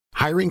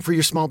Hiring for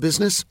your small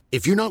business?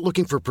 If you're not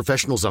looking for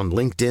professionals on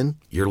LinkedIn,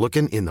 you're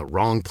looking in the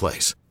wrong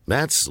place.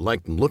 That's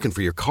like looking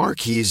for your car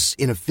keys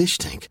in a fish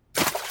tank.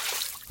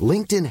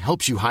 LinkedIn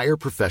helps you hire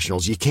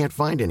professionals you can't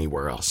find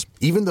anywhere else,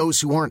 even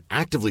those who aren't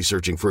actively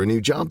searching for a new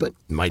job but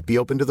might be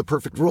open to the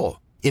perfect role.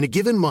 In a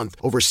given month,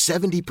 over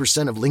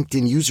 70% of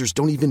LinkedIn users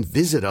don't even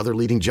visit other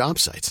leading job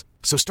sites.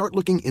 So start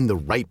looking in the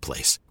right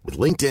place. With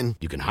LinkedIn,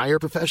 you can hire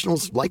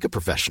professionals like a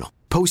professional.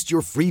 Post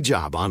your free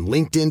job on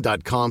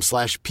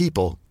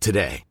linkedin.com/people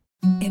today.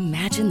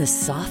 Imagine the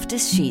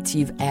softest sheets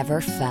you've ever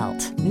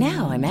felt.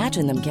 Now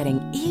imagine them getting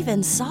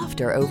even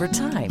softer over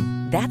time.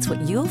 That's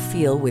what you'll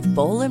feel with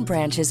Boll &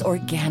 Branch's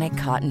organic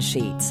cotton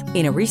sheets.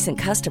 In a recent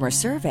customer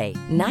survey,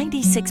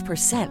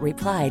 96%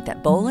 replied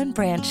that Boll &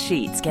 Branch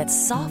sheets get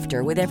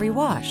softer with every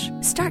wash.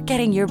 Start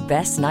getting your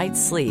best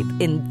night's sleep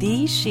in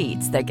these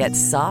sheets that get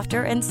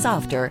softer and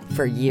softer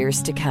for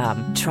years to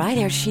come. Try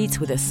their sheets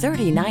with a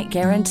 30-night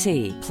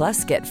guarantee.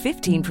 Plus, get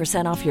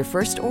 15% off your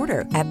first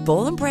order at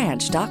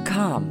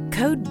bollandbranch.com.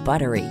 Code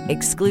BUTTERY.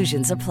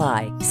 Exclusions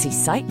apply. See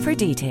site for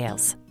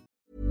details.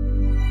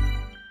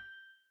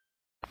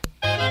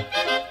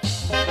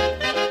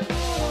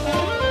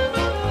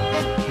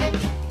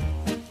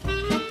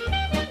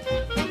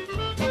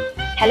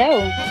 Hello.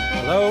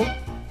 Hello.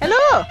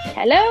 Hello.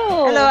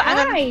 Hello. Hello.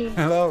 Hi.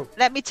 Hello.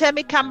 Let me turn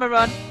my camera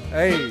on.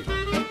 Hey.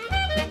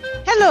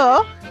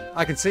 Hello.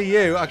 I can see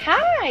you.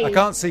 Hi. I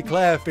can't see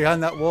Claire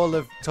behind that wall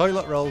of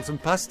toilet rolls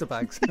and pasta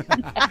bags.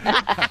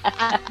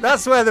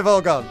 That's where they've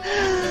all gone.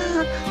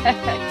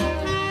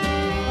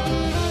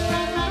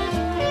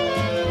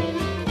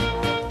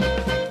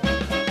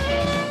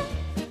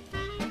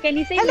 Can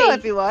you see Hello, me?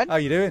 everyone. How are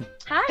you doing?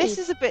 Hi. This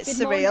is a bit Good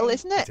surreal, morning.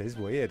 isn't it? It is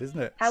weird, isn't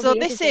it? How So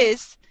weird this it?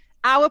 is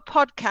our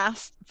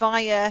podcast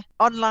via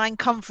online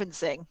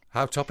conferencing.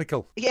 How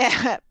topical.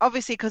 Yeah,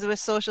 obviously because we're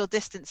social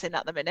distancing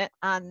at the minute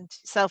and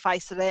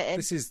self-isolating.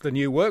 This is the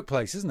new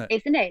workplace, isn't it?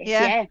 Isn't it?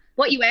 Yeah.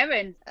 What are you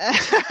wearing?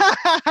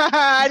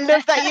 I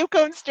love that you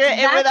come straight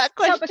in with that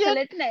question. topical,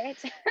 isn't it?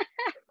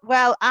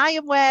 Well, I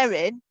am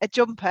wearing a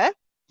jumper,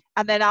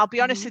 and then I'll be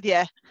honest with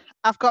you,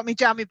 I've got my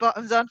jammy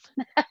bottoms on.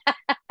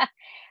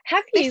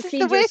 Have you This is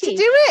cleaned the way your to teeth?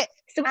 do it.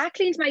 So I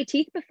cleaned my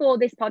teeth before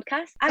this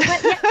podcast. I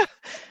went, yeah.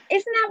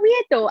 Isn't that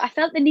weird though? I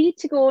felt the need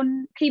to go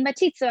and clean my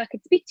teeth so I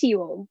could speak to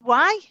you all.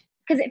 Why?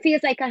 Because it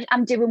feels like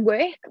I'm doing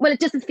work. Well, it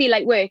doesn't feel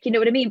like work, you know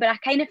what I mean? But I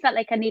kind of felt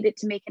like I needed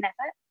to make an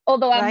effort.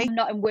 Although I'm Right.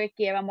 not in work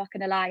gear, I'm not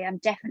going to lie. I'm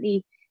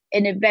definitely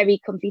in a very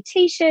comfy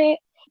t-shirt. A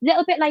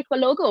little bit like our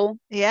logo.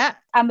 Yeah.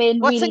 I'm in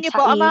What's really in your tight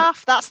bottom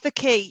half? That's the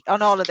key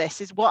on all of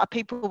this, is what are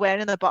people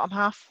wearing in the bottom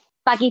half?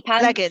 baggy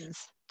pants.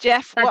 Leggings.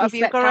 Jeff, baggy what have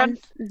you got on?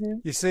 sweatpants.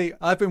 Mhm. You see,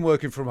 I've been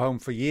working from home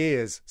for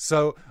years,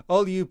 so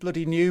all you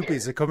bloody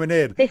newbies are coming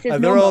in This is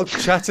and they're normal. all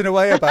chatting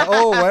away about,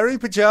 wearing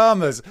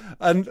pyjamas.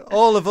 And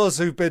all of us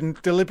who've been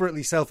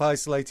deliberately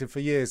self-isolated for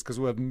years because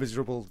we're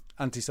miserable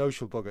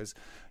antisocial buggers,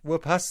 we're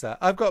past that.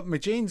 I've got my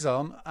jeans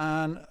on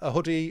and a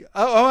hoodie.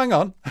 Oh, hang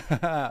on.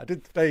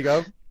 There you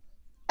go.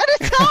 And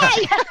a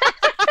tie!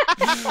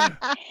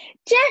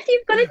 Jeff,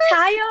 you've got a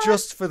tie on.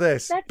 Just for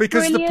this. That's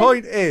Because brilliant. the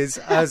point is,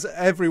 as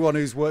everyone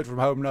who's worked from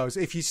home knows,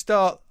 if you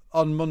start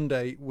on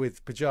Monday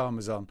with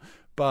pyjamas on,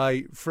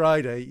 by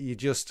Friday you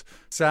just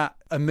sat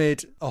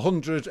amid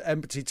 100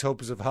 empty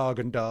tubs of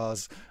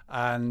Haagen-Dazs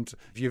and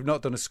you've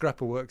not done a scrap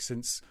of work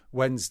since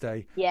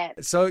Wednesday. Yeah.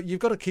 So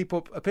you've got to keep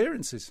up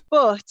appearances.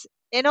 But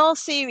in all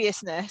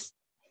seriousness,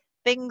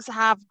 things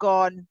have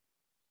gone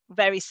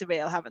very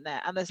surreal, haven't they?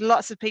 And there's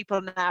lots of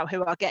people now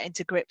who are getting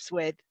to grips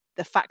with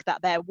the fact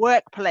that their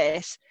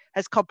workplace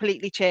has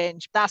completely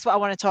changed. That's what I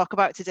want to talk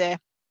about today.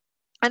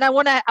 And I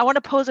want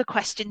to pose a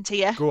question to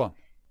you. Go on.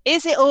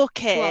 Is it Go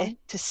okay on.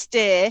 to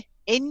stay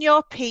in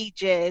your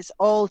PJs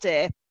all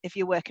day if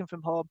you're working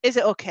from home? Is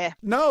it okay?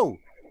 No.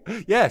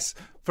 Yes,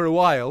 for a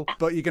while,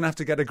 but you're going to have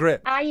to get a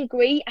grip. I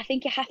agree. I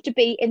think you have to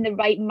be in the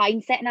right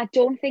mindset. And I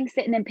don't think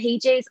sitting in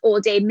PJs all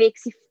day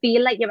makes you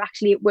feel like you're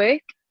actually at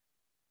work.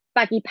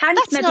 Baggy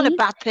pants, That's not maybe. a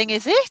bad thing,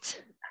 is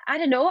it? I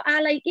don't know.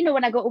 I like,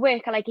 when I go to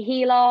work, I like a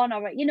heel on,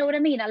 or you know what I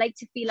mean? I like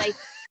to feel like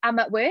I'm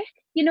at work.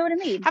 You know what I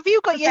mean? Have you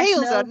got your heels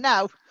Professional. on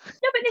now?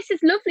 No, but this is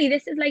lovely.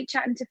 This is like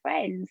chatting to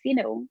friends,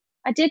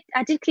 I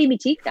did clean my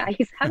teeth, guys.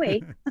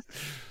 Howie.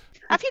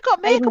 Have you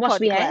got I even makeup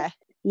washed on, my hair. Claire?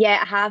 Yeah,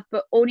 I have,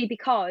 but only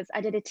because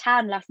I did a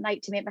tan last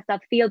night to make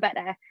myself feel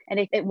better, and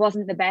it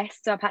wasn't the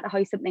best, so I've had to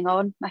hoist something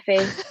on my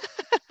face.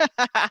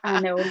 I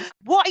know.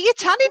 What are you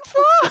tanning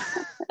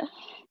for?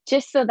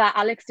 Just so that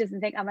Alex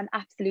doesn't think I'm an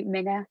absolute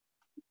minger.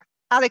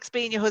 Alex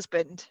being your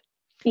husband.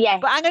 Yeah,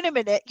 But hang on a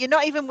minute, you're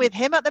not even with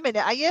him at the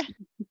minute, are you?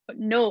 but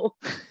no.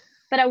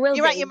 But I will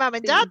You're at be your mum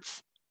and soon.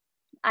 dad's.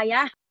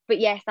 Yeah. But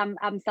yes,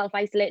 I'm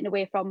self-isolating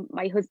away from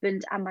my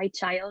husband and my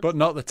child. But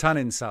not the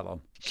tanning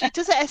salon. She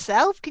does it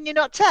herself. Can you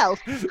not tell?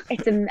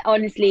 It's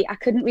honestly, I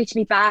couldn't reach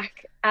me back.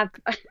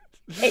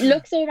 It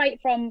looks all right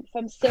from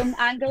some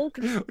angles.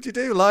 What do you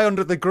do? Lie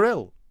under the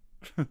grill?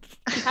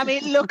 I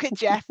mean, look at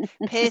Jeff,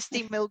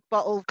 pasty milk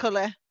bottle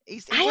colour. He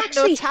I wouldn't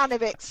actually- know tan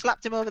if it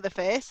slapped him over the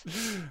face.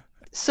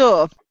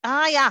 So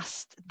I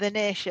asked the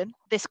nation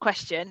this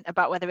question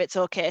about whether it's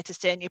okay to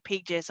stay in your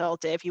PJs all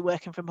day if you're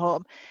working from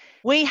home.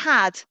 We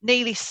had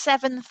nearly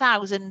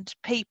 7,000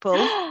 people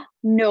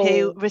No.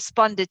 who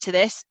responded to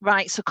this.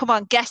 Right, so come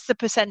on, guess the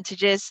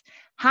percentages.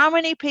 How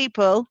many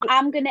people?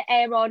 I'm going to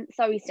err on,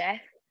 sorry, Steph.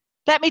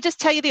 Let me just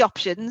tell you the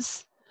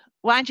options.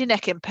 Wind your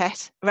neck in,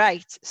 pet.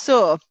 Right,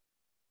 so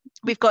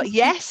we've got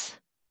yes,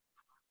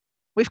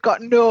 we've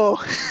got no.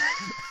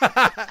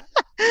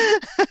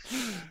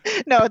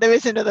 No, there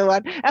is another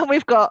one. And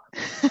we've got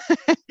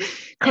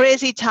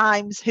crazy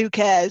times, who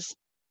cares?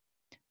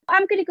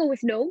 I'm going to go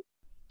with no.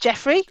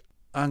 Jeffrey?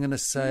 I'm going to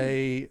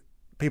say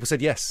people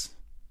said yes.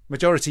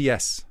 Majority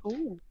yes.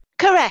 Ooh.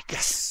 Correct.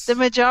 Yes. The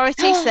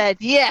majority said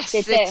yes,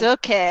 Did it's they?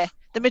 okay.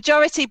 The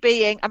majority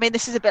being, I mean,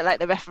 this is a bit like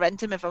the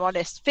referendum, if I'm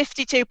honest.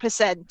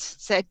 52%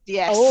 said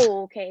yes.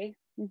 Oh, okay.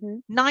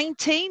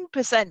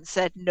 19%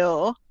 said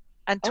no.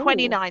 And Oh.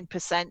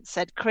 29%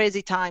 said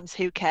crazy times,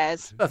 who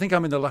cares? I think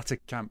I'm in the latter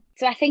camp.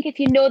 So I think if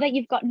you know that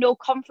you've got no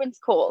conference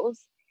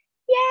calls,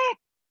 yeah,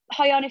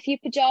 high on a few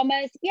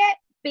pajamas, yeah,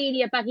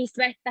 beanie, a baggy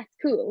sweat, that's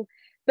cool.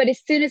 But as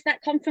soon as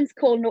that conference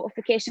call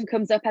notification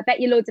comes up, I bet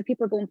you loads of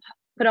people go and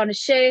put on a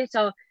shirt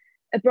or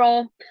a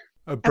bra.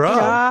 A A bra.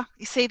 bra.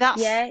 You see,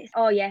 that's... Yeah.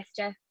 Oh, yes,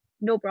 Jeff.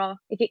 No bra.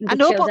 If you can I be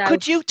know, chilled but out.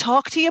 could you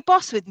talk to your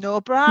boss with no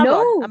bra No.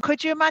 on? And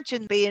could you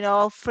imagine being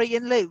all free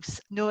and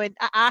loose, knowing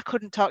I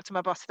couldn't talk to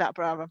my boss without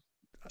bra on?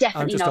 I'm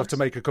Definitely just not. off to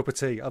make a cup of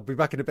tea. I'll be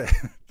back in a bit.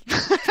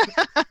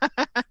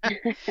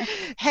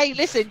 Hey,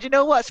 listen, do you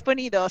know what's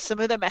funny though? Some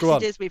of the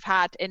messages we've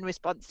had in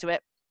response to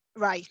it.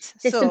 Right.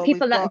 There's so some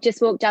people that have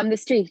just walked down the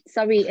street,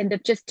 sorry, and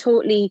they've just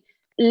totally,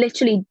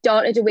 literally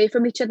darted away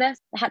from each other.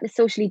 They had to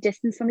socially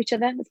distance from each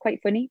other. It's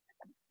quite funny.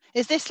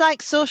 Is this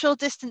like social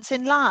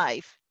distancing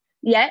live?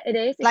 Yeah, it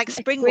is. Like It's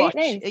Spring great, Watch?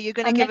 it is. Are you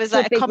going I'm to give next us to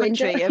like a big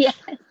commentary window.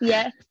 of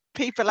Yeah.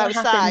 people What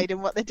outside happened?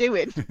 and what they're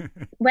doing?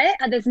 Where?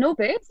 There's no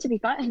birds, to be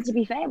fair.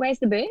 Where's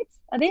the birds?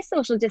 Are they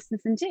social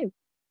distancing too?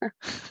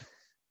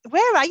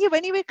 Where are you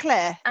anyway,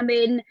 Claire? I'm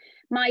in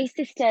my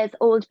sister's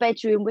old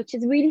bedroom, which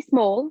is really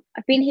small.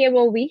 I've been here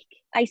all week,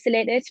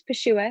 isolated for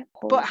sure.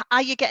 But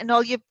are you getting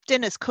all your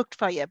dinners cooked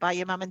for you by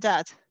your mum and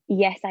dad?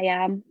 Yes, I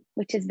am,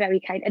 which is very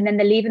kind. And then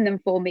they're leaving them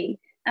for me.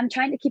 I'm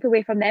trying to keep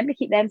away from them to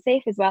keep them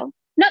safe as well.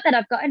 Not that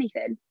I've got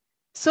anything,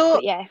 So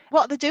but yeah.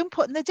 what are they doing?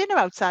 Putting the dinner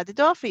outside the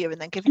door for you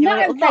and then giving you a Not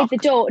little outside knock? the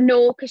door,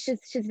 no, because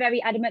she's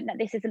very adamant that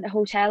this isn't a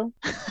hotel.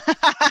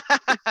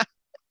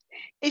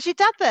 Is your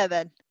dad there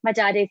then? My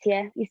dad is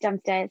here. He's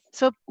downstairs.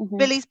 So Mhm.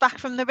 Billy's back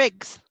from the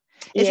rigs.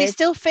 Is he Yes.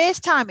 still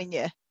FaceTiming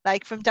you,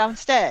 like from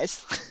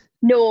downstairs?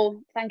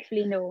 No,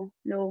 thankfully, no.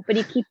 But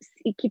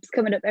he keeps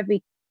coming up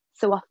every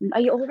so often.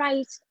 Are you all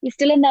right? You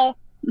still in there?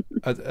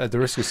 At the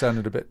risk of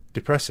sounding a bit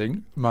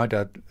depressing, my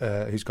dad,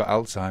 who's got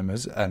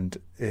Alzheimer's and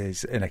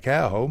is in a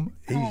care home,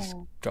 he's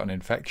got an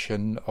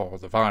infection or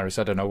the virus.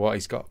 I don't know what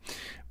he's got.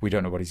 We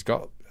don't know what he's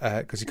got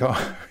because he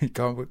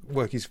can't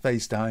work his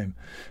FaceTime.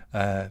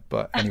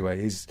 But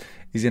anyway, he's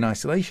in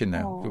isolation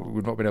now.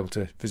 We've not been able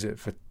to visit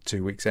for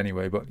 2 weeks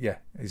anyway. But yeah,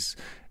 he's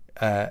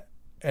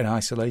in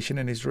isolation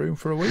in his room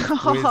for a week.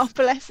 Oh,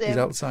 bless His him.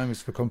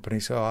 Alzheimer's for company,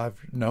 so I've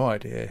no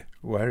idea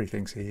where he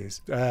thinks he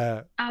is.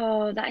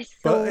 Oh, that is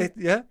so. But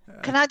yeah.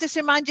 Can I just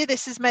remind you,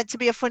 this is meant to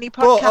be a funny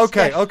podcast. Oh,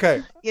 okay, Steph.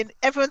 okay.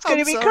 Everyone's going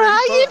to be sorry,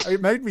 crying. but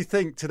it made me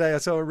think today. I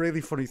saw a really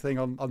funny thing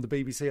on the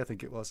BBC, I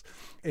think it was,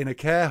 in a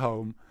care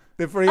home.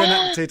 They've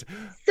reenacted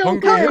So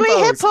Hungry good. Hungry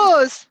Hippos.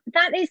 hippos.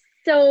 That is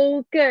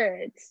so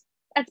good.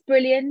 That's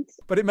brilliant.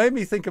 But it made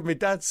me think of my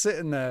dad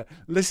sitting there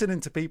listening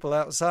to people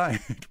outside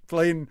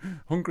playing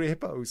Hungry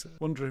Hippos,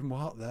 wondering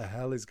what the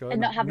hell is going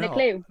And on. not having a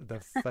clue. The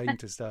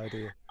faintest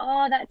idea.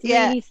 Oh, that's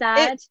Yeah, really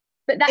sad.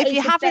 But that if is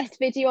you the haven't- best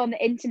video on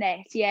the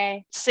internet. Yeah.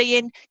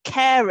 Seeing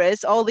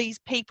carers, all these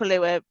people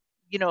who are,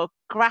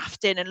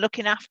 grafting and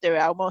looking after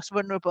our most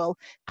vulnerable,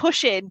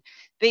 pushing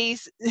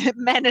these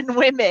men and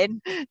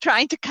women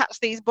trying to catch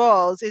these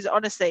balls is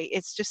honestly,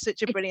 it's just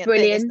such a It's brilliant thing,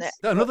 brilliant. isn't it?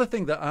 Another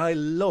thing that I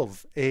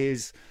love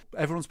is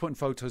everyone's putting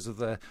photos of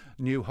their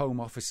new home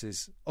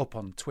offices up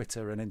on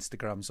Twitter and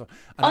Instagram. So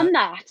and On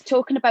that,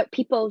 talking about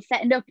people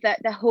setting up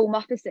their home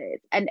offices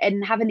and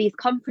having these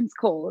conference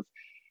calls,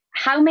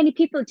 how many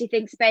people do you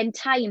think spend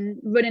time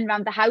running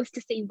around the house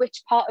to see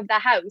which part of their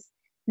house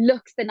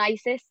looks the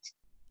nicest?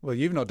 well,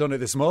 you've not done it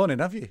this morning,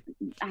 have you?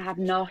 I have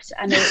not.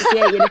 I know.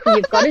 Yeah,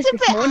 you've got us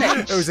this morning.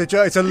 It was a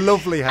joke. It's a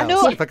lovely house.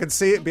 know. If I can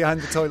see it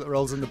behind the toilet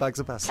rolls and the bags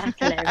of pasta.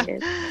 That's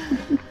hilarious.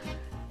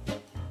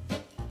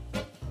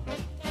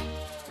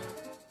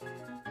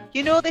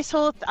 You know, this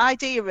whole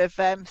idea of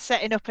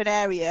setting up an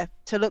area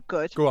to look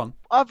good. Go on.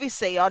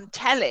 Obviously, on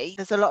telly,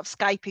 there's a lot of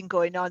Skyping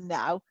going on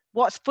now.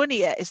 What's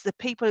funnier is the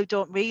people who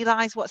don't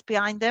realise what's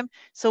behind them.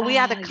 So we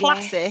had a yes.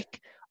 classic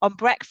on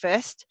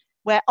breakfast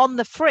where on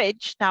the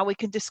fridge, now we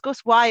can discuss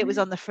why it was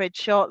on the fridge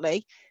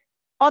shortly.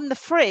 On the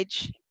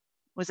fridge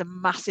was a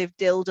massive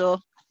dildo.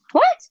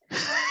 What?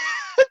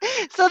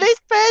 So this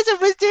person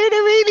was doing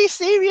a really really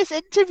serious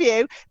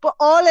interview, but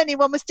all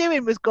anyone was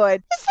doing was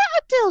going, is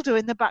that a dildo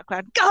in the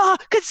background? God,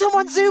 can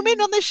someone zoom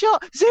in on the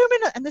shot? Zoom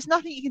in. And there's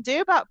nothing you can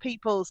do about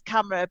people's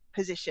camera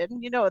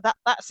position. You know,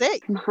 that's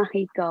it.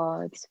 My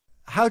God.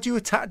 How do you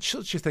attach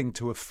such a thing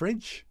to a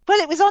fridge? Well,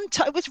 it was on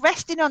top. It was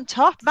resting on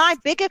top. My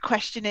bigger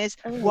question is,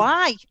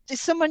 why?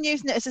 Is someone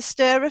using it as a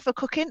stirrer for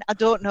cooking? I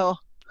don't know.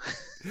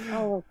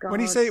 Oh, God.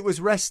 When you say it was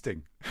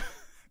resting,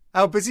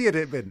 how busy had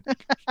it been?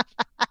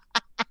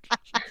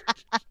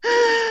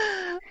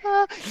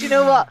 Do you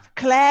know what?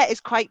 Claire is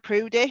quite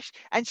prudish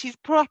and she's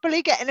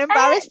properly getting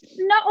embarrassed.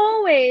 Not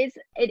always.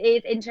 It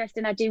is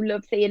interesting. I do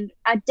love seeing,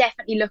 I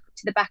definitely look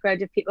to the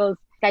background of people's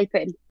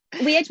Skyping.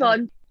 Weird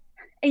one.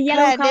 A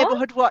yellow Claire, car.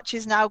 Neighbourhood Watch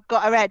has now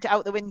got her head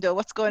out the window.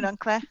 What's going on,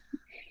 Claire?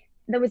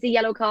 There was a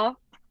yellow car.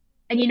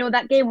 And you know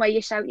that game where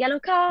you shout, yellow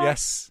car?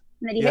 Yes.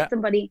 And then you hit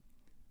somebody.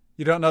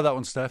 You don't know that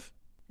one, Steph?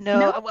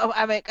 No.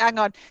 I mean, hang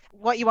on.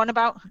 What you on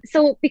about?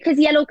 So, because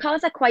yellow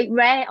cars are quite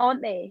rare,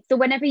 aren't they? So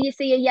whenever you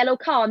see a yellow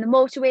car on the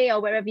motorway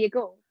or wherever you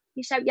go,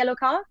 you shout yellow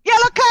car.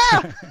 Yellow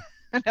car!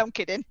 No, I'm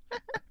kidding.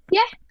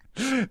 Yeah.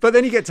 But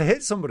then you get to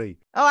hit somebody.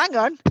 Oh, hang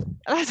on.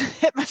 I have to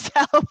hit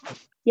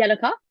myself. Yellow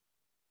car.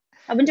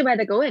 I wonder where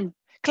they're going.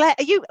 Claire,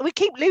 we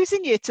keep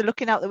losing you to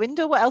looking out the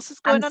window. What else is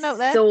going on out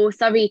there? So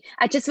sorry.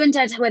 I just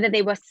wondered whether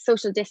they were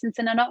social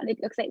distancing or not, and it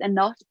looks like they're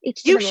not.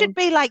 You should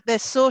be like the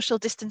social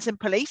distancing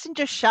police and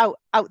just shout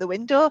out the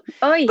window,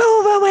 Oi.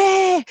 move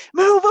away,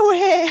 move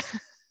away.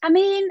 I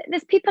mean,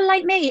 there's people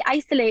like me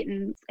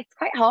isolating. It's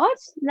quite hard.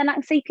 And then I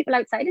can see people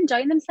outside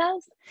enjoying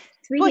themselves.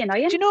 It's really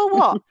annoying. Do you know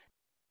what?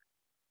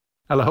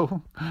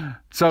 Hello?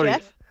 Sorry.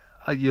 Jeff?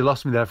 You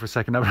lost me there for a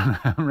second. I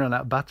ran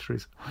out of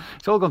batteries.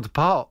 It's all gone to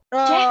pot.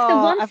 Jeff, the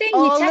one thing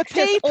you text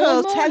us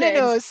all telling morning.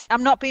 us,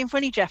 I'm not being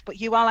funny, Jeff,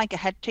 but you are like a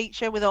head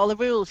teacher with all the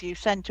rules you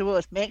send to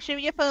us. Make sure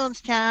your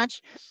phone's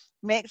charged.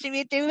 Make sure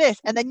you do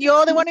this. And then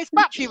you're the one whose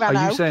battery ran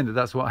out. Are you saying that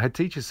that's what head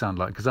teachers sound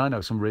like? Because I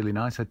know some really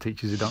nice head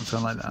teachers who don't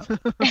sound like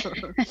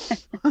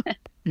that.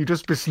 You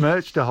just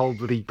besmirched the whole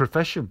bloody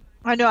profession.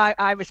 I know,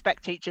 I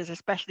respect teachers,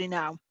 especially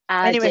now.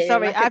 Anyway,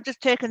 sorry, I've just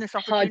taken this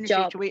opportunity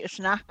job. to eat a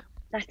snack.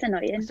 That's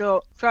annoying.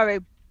 So, sorry,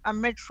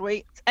 I'm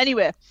mid-sweet.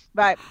 Anyway,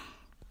 right,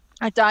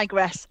 I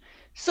digress.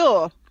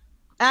 So,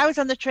 I was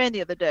on the train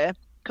the other day,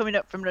 coming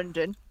up from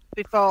London,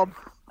 before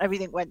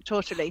everything went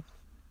totally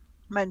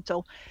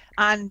mental,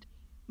 and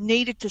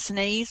needed to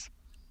sneeze,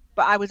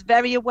 but I was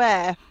very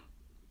aware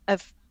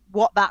of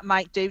what that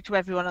might do to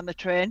everyone on the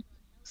train.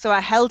 So I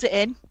held it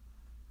in.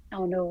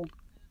 Oh, no.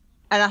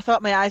 And I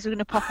thought my eyes were going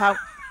to pop out,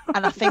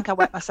 and I think I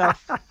wet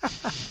myself.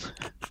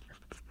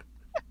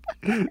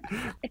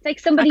 It's like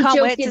somebody I can't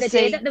joked wait the to other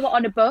day see. that they were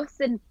on a bus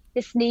and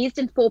they sneezed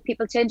and 4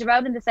 people turned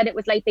around and they said it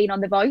was like being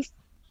on The Voice.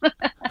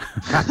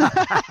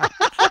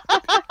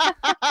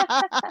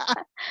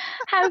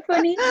 How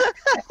funny.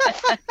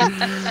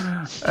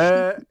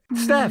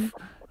 Steph,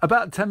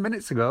 about 10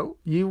 minutes ago,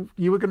 you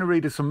were going to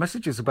read us some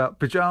messages about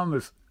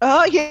pyjamas.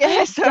 Oh,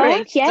 yeah,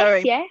 sorry.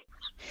 Yes, yes.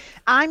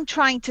 I'm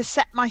trying to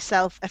set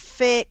myself a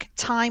fake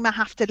time I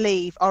have to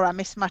leave or I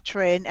miss my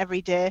train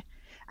every day.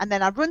 And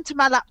then I run to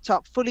my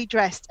laptop fully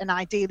dressed and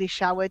ideally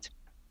showered.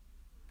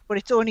 But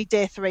it's only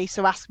day 3,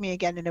 so ask me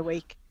again in a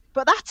week.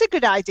 But that's a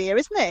good idea,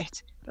 isn't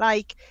it?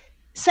 Like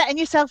setting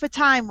yourself a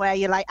time where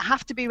you're like, I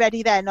have to be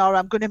ready then or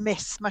I'm going to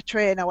miss my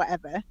train or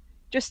whatever,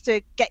 just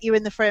to get you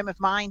in the frame of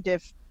mind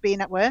of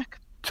being at work.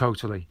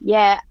 Totally.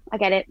 Yeah, I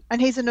get it.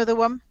 And here's another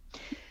one.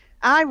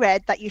 I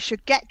read that you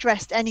should get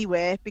dressed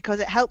anyway because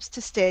it helps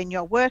to stay in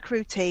your work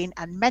routine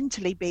and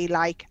mentally be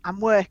like,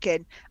 I'm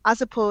working,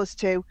 as opposed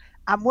to,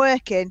 I'm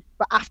working,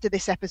 but after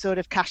this episode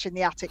of Cash in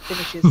the Attic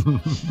finishes.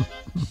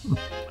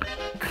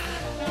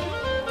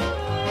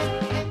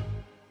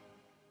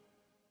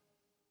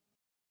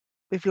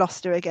 We've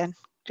lost her again,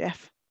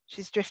 Jeff.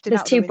 She's drifting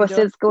out. There's 2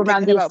 buses going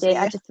around the estate.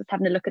 Yeah. I just was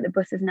having a look at the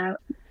buses now.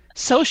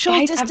 Social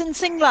Guys,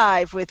 distancing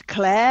live with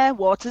Claire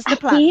Waters the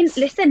I've been, Plants.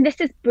 listen,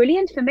 this is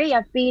brilliant for me.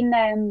 I've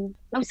been,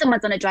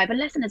 someone's on a driving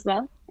lesson as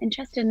well.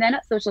 Interesting. They're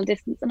not social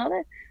distancing, are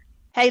they?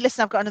 Hey,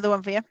 listen, I've got another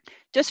one for you.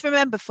 Just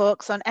remember,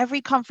 folks, on every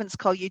conference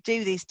call you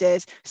do these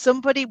days,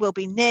 somebody will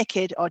be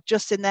naked or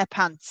just in their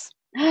pants.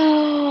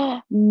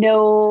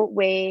 No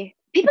way.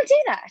 People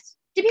do that.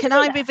 Do people Can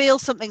do I that? reveal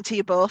something to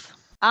you both?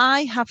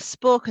 I have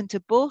spoken to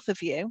both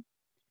of you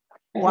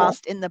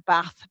whilst in the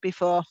bath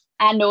before.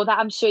 I know that.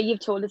 I'm sure you've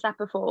told us that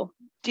before.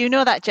 Do you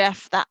know that,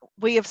 Jeff, that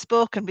we have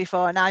spoken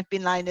before and I've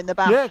been lying in the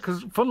bath? Yeah,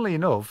 because funnily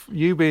enough,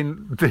 you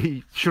being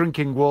the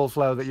shrinking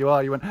wallflower that you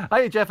are, you went,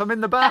 hey, Jeff, I'm in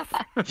the bath.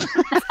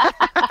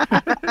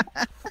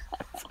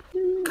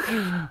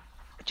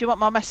 Do you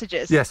want more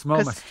messages? Yes, more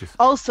 'Cause messages.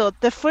 Also,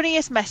 the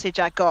funniest message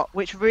I got,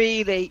 which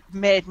really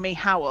made me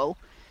howl,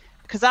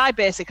 because I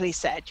basically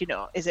said,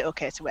 is it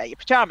okay to wear your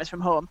pyjamas from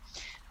home?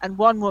 And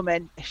one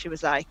woman, she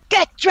was like,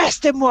 get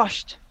dressed and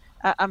washed.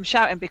 I'm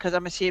shouting because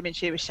I'm assuming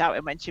she was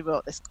shouting when she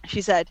wrote this.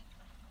 She said,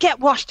 get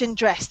washed and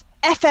dressed.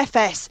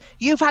 FFS,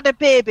 you've had a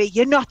baby,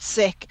 you're not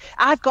sick.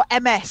 I've got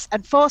MS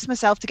and force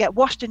myself to get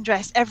washed and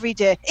dressed every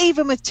day,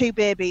 even with 2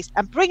 babies,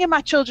 and bringing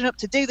my children up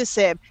to do the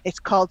same. It's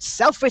called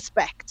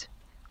self-respect.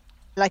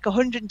 like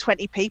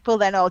 120 people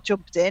then all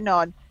jumped in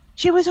on,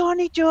 she was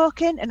only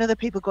joking, and other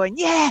people going,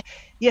 yeah,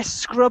 you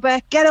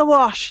scrubber, get a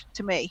wash,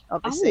 to me,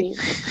 obviously.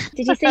 Oh.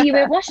 Did you say you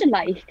weren't washing,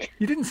 like?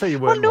 You didn't say you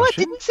Well, weren't no,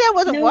 washing. I didn't say I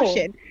wasn't No.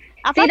 washing.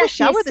 I've See, had a that's the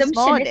shower this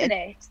assumption, morning. isn't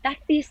it?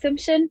 That's the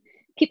assumption.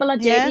 People are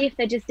dirty Yeah. if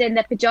they're just in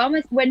their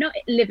pajamas. We're not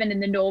living in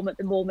the norm at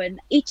the moment.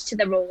 Each to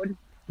their own.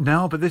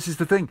 No, but this is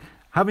the thing.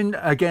 Having,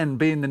 again,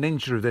 being the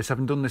ninja of this,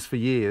 having done this for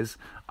years,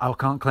 I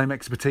can't claim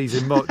expertise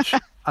in much.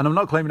 And I'm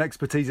not claiming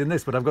expertise in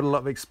this, but I've got a lot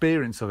of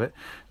experience of it.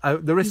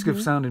 The risk of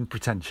sounding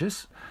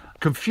pretentious.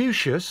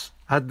 Confucius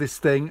had this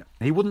thing.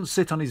 He wouldn't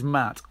sit on his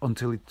mat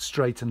until he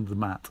straightened the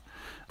mat.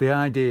 The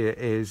idea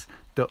is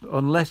that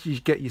unless you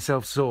get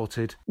yourself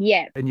sorted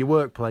Yeah. in your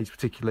workplace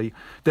particularly,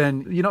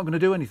 then you're not going to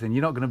do anything.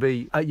 You're not going to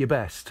be at your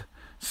best.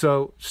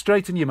 So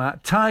straighten your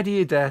mat, tidy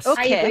your desk.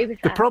 Okay. I agree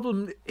with The that.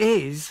 problem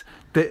is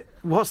that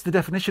what's the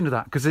definition of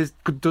that? Because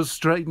does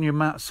straighten your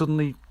mat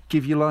suddenly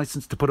give you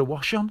license to put a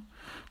wash on,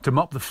 to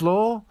mop the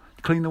floor,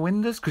 clean the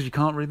windows because you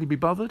can't really be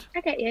bothered?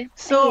 I get you.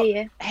 So I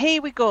hear you.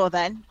 here we go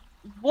then.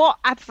 What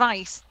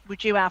advice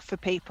would you have for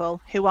people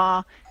who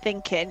are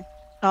thinking,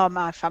 oh,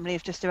 my family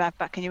have just arrived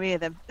back, can you hear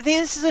them?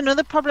 This is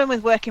another problem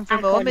with working from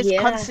I home, can't is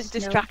hear constant us, no.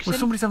 distraction. Well,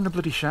 somebody's having a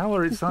bloody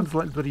shower. It sounds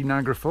like bloody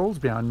Niagara Falls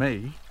behind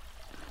me.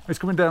 It's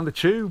coming down the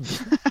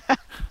tubes.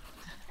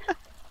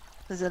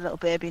 There's a little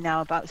baby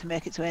now about to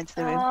make its way into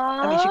the room.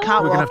 I mean, she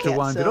can't We're going to have walk to yet,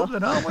 wind it so- up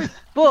then, aren't we?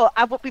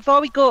 But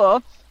before we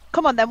go,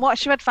 come on then,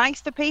 what's your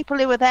advice for people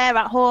who are there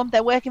at home?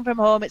 They're working from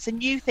home. It's a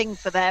new thing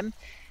for them.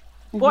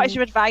 What is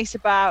your advice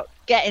about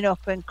getting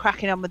up and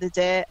cracking on with the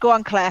day? Go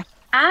on, Claire.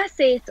 I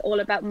say it's all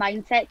about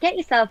mindset. Get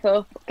yourself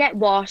up, get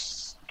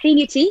washed, clean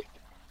your teeth.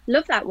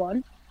 Love that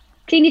one.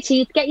 Clean your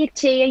teeth, get your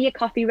tea and your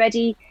coffee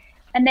ready,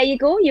 and there you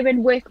go. You're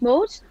in work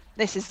mode.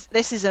 This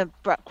is a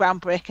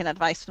groundbreaking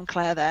advice from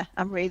Claire there.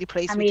 I'm really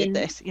pleased we did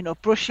this. You know,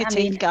 brush your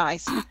teeth,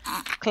 guys.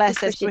 Claire Just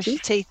says brush your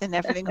teeth and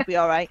everything will be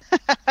all right.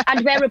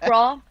 And wear a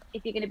bra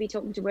if you're going to be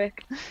talking to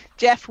work.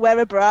 Jeff, wear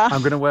a bra.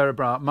 I'm going to wear a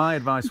bra. My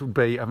advice would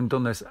be, having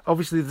done this,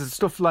 obviously there's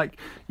stuff like,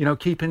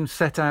 keeping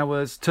set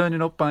hours,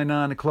 turning up by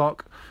 9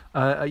 o'clock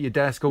at your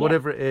desk or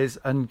whatever it is,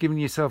 and giving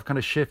yourself kind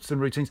of shifts and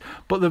routines.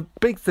 But the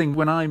big thing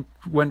when I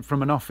went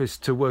from an office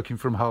to working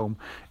from home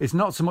is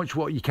not so much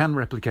what you can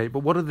replicate, but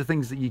what are the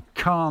things that you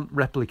can't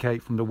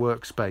replicate from the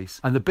workspace.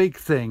 And the big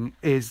thing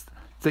is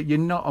that you're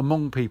not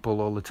among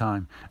people all the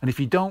time. And if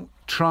you don't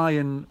try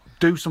and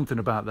do something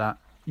about that,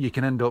 you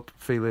can end up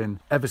feeling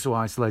ever so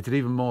isolated,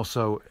 even more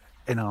so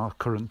in our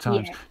current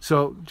times. Yeah.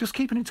 So just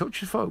keeping in touch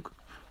with folk.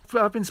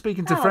 I've been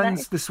speaking to Oh,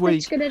 friends that is this such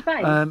week good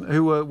advice.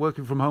 who are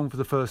working from home for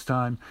the first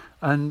time,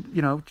 and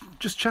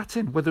just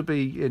chatting. Whether it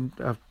be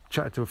I've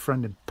chatted to a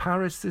friend in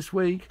Paris this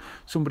week,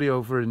 somebody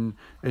over in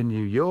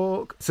New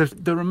York. So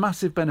there are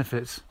massive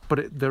benefits,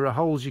 but there are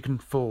holes you can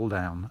fall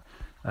down.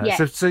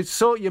 Yeah. So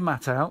sort your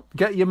mat out,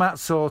 get your mat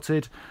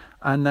sorted,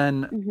 and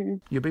then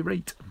you'll be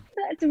right.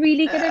 That's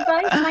really good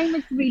advice. Mine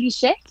was really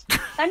shit.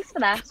 Thanks for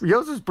that.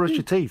 Yours is brush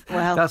your teeth.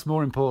 Well. That's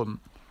more important.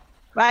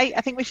 Right,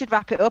 I think we should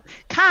wrap it up.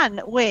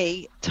 Can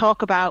we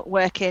talk about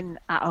working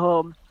at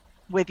home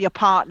with your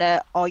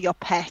partner or your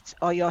pet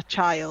or your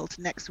child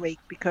next week,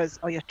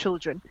 or your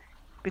children?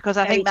 Because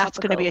I Very think that's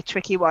going to topical. be a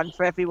tricky one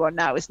for everyone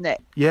now, isn't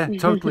it? Yeah,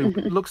 totally.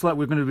 Looks like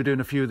we're going to be doing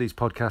a few of these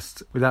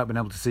podcasts without being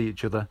able to see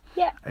each other.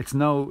 Yeah. It's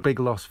no big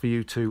loss for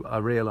you two, I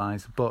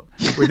realise, but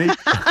we need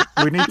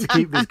to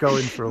keep this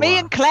going for a Me while.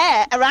 and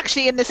Claire are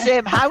actually in the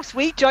same house.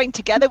 We joined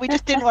together. We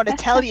just didn't want to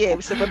tell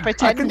you, so we're I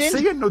pretending. can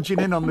see you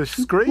nudging in on the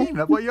screen.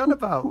 What are you on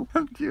about?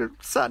 You're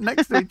sat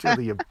next to each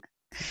other.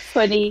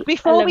 Funny. I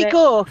Before love we it.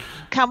 go,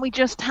 can we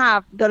just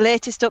have the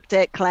latest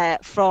update, Claire,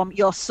 from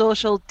your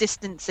social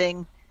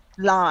distancing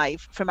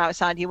live from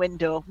outside your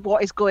window?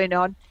 What is going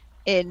on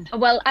in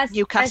Well, as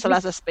Newcastle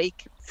as as I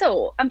speak?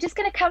 So I'm just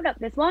going to count up.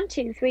 There's 1,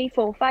 2, 3,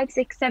 4, 5,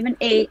 6, 7,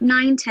 8,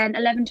 9, 10,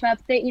 11, 12,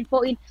 13,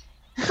 14,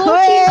 14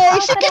 Hey,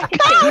 cars she that I can can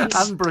count!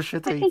 count. And brush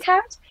your I can teeth.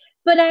 count.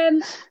 But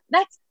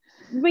that's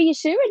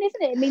reassuring,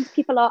 isn't it? It means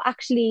people are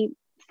actually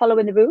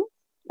following the rules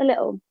a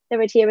little.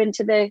 They're adhering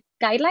to the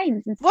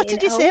guidelines. And What staying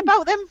did you at say home.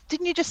 about them?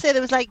 Didn't you just say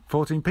there was like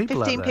 14 people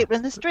 15 out there. people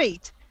in the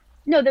street?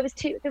 No, there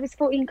was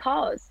 14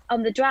 cars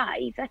on the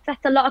drive.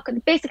 That's a lot.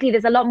 Basically,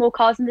 there's a lot more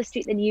cars in the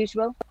street than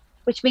usual,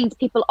 which means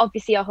people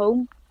obviously are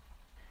home.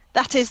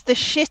 That is the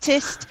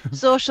shittest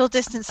social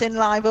distancing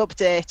live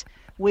update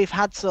we've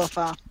had so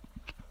far.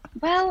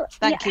 Well,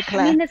 Thank you,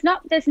 Claire. I mean, there's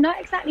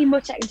not exactly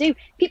much I can do.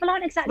 People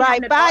aren't exactly Right,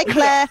 having a bye, party.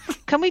 Claire.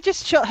 Can we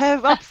just shut her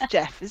off,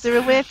 Jeff? Is there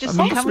a way of just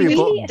I mean, can must we be a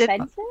just, Really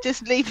button. offensive.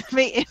 just leave the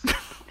meeting?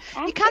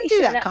 I'm You can pretty do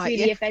sure that, that's can't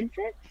really you?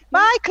 offensive.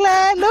 Bye,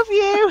 Claire. Love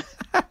you.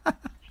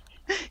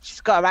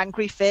 She's got her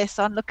angry face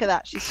on. Look at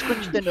that. She's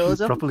scrunched her nose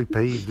up. Properly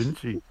peeved, didn't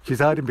she? She's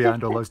hiding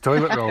behind all those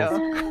toilet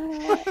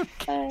rolls.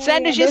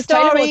 Send us your those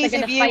toilet rolls stories are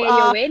gonna if you fire you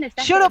are. in, if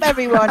that's Shut up, it.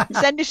 everyone.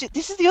 Send us.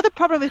 This is the other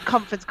problem with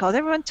conference calls.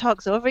 Everyone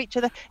talks over each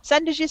other.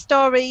 Send us your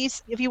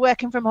stories if you're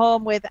working from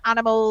home with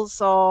animals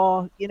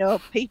or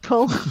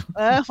people.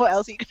 What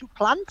else? You can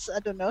plants. I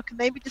don't know. Can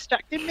they be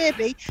distracting?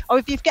 Maybe. Or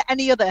if you've got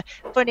any other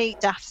funny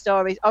daft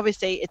stories.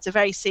 Obviously, it's a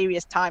very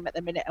serious time at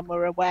the minute, and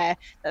we're aware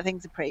that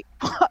things are pretty.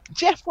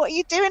 Jeff, what are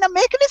you doing? I'm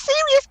making a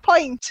serious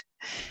point.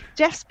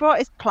 Jeff's brought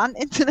his plant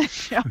into the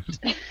shop.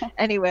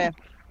 Anyway.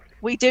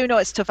 We do know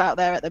it's tough out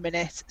there at the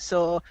minute,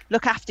 so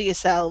look after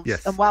yourselves.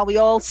 Yes. And while we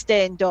all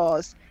stay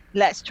indoors,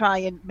 let's try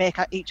and make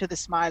each other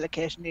smile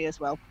occasionally as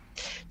well.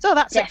 So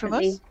that's it from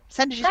us.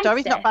 Send us your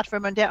stories, Steph.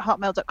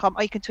 notbadformonday@hotmail.com,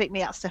 or you can tweet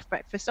me at Steph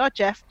Breakfast or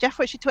Jeff. Jeff,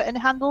 what's your Twitter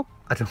handle?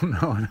 I don't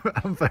know.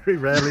 I'm very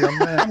rarely on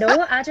there. I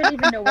know. I don't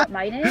even know what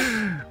mine is.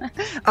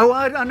 Oh,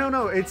 I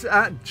no. It's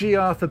at G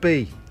Arthur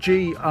B.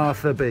 G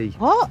Arthur B.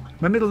 What?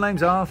 My middle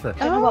name's Arthur. I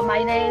don't know what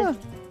mine is.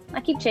 I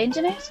keep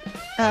changing it.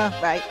 Oh,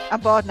 right. I'm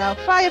bored now.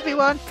 Bye,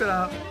 everyone.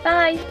 Ta-da.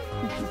 Bye.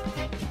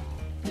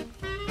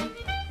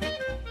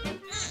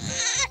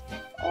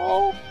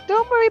 Oh,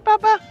 don't worry,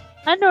 Baba.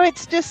 I know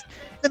it's just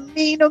the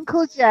mean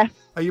Uncle Jeff.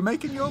 Are you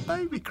making your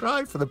baby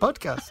cry for the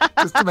podcast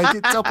just to make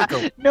it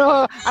topical?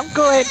 No, I'm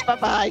going.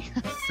 Bye-bye.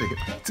 See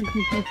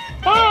you.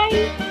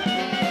 Bye.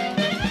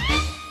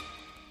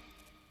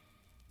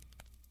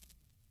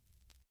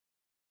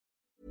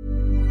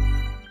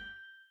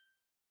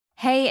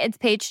 Hey, it's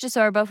Paige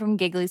DeSorbo from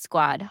Giggly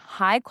Squad.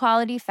 High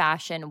quality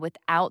fashion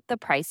without the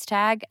price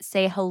tag.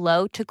 Say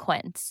hello to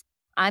Quince.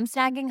 I'm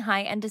snagging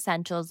high-end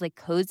essentials like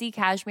cozy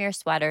cashmere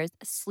sweaters,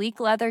 sleek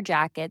leather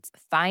jackets,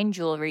 fine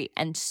jewelry,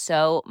 and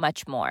so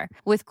much more.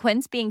 With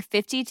Quince being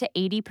 50 to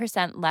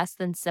 80% less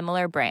than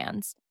similar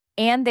brands.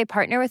 And they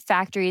partner with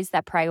factories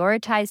that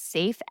prioritize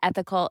safe,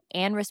 ethical,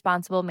 and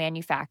responsible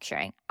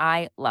manufacturing.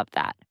 I love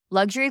that.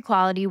 Luxury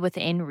quality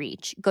within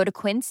reach. Go to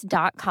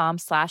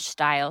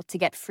quince.com/style to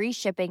get free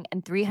shipping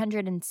and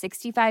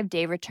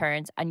 365-day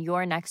returns on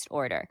your next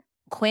order.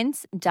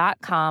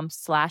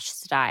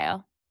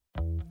 Quince.com/style.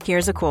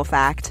 Here's a cool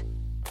fact.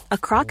 A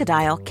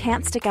crocodile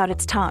can't stick out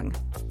its tongue.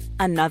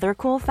 Another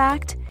cool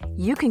fact,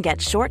 you can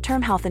get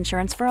short-term health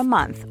insurance for a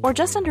month or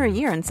just under a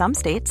year in some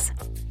states.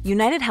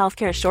 United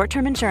Healthcare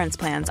short-term insurance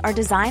plans are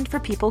designed for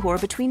people who are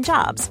between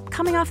jobs,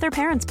 coming off their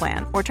parents'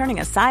 plan, or turning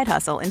a side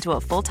hustle into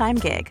a full-time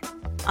gig.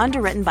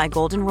 Underwritten by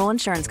Golden Rule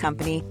Insurance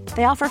Company,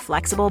 they offer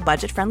flexible,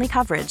 budget-friendly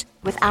coverage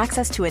with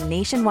access to a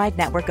nationwide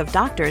network of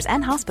doctors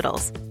and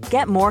hospitals.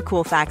 Get more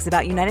cool facts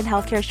about United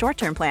Healthcare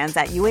short-term plans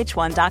at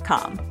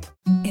uh1.com.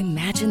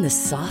 Imagine the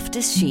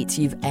softest sheets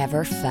you've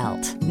ever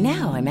felt.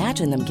 Now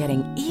imagine them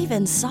getting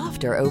even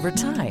softer over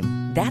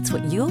time. That's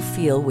what you'll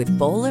feel with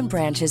Boll &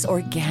 Branch's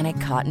organic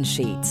cotton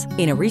sheets.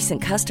 In a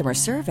recent customer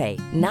survey,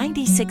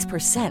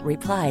 96%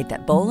 replied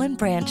that Boll &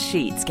 Branch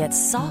sheets get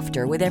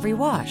softer with every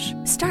wash.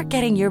 Start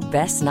getting your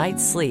best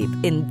night's sleep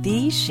in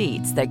these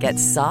sheets that get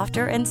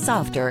softer and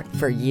softer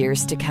for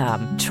years to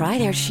come. Try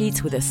their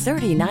sheets with a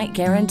 30-night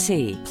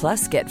guarantee.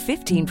 Plus, get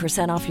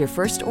 15% off your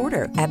first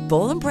order at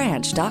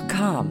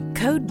bollandbranch.com.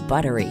 Code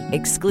BUTTERY.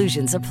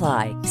 Exclusions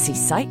apply. See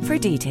site for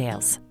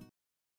details.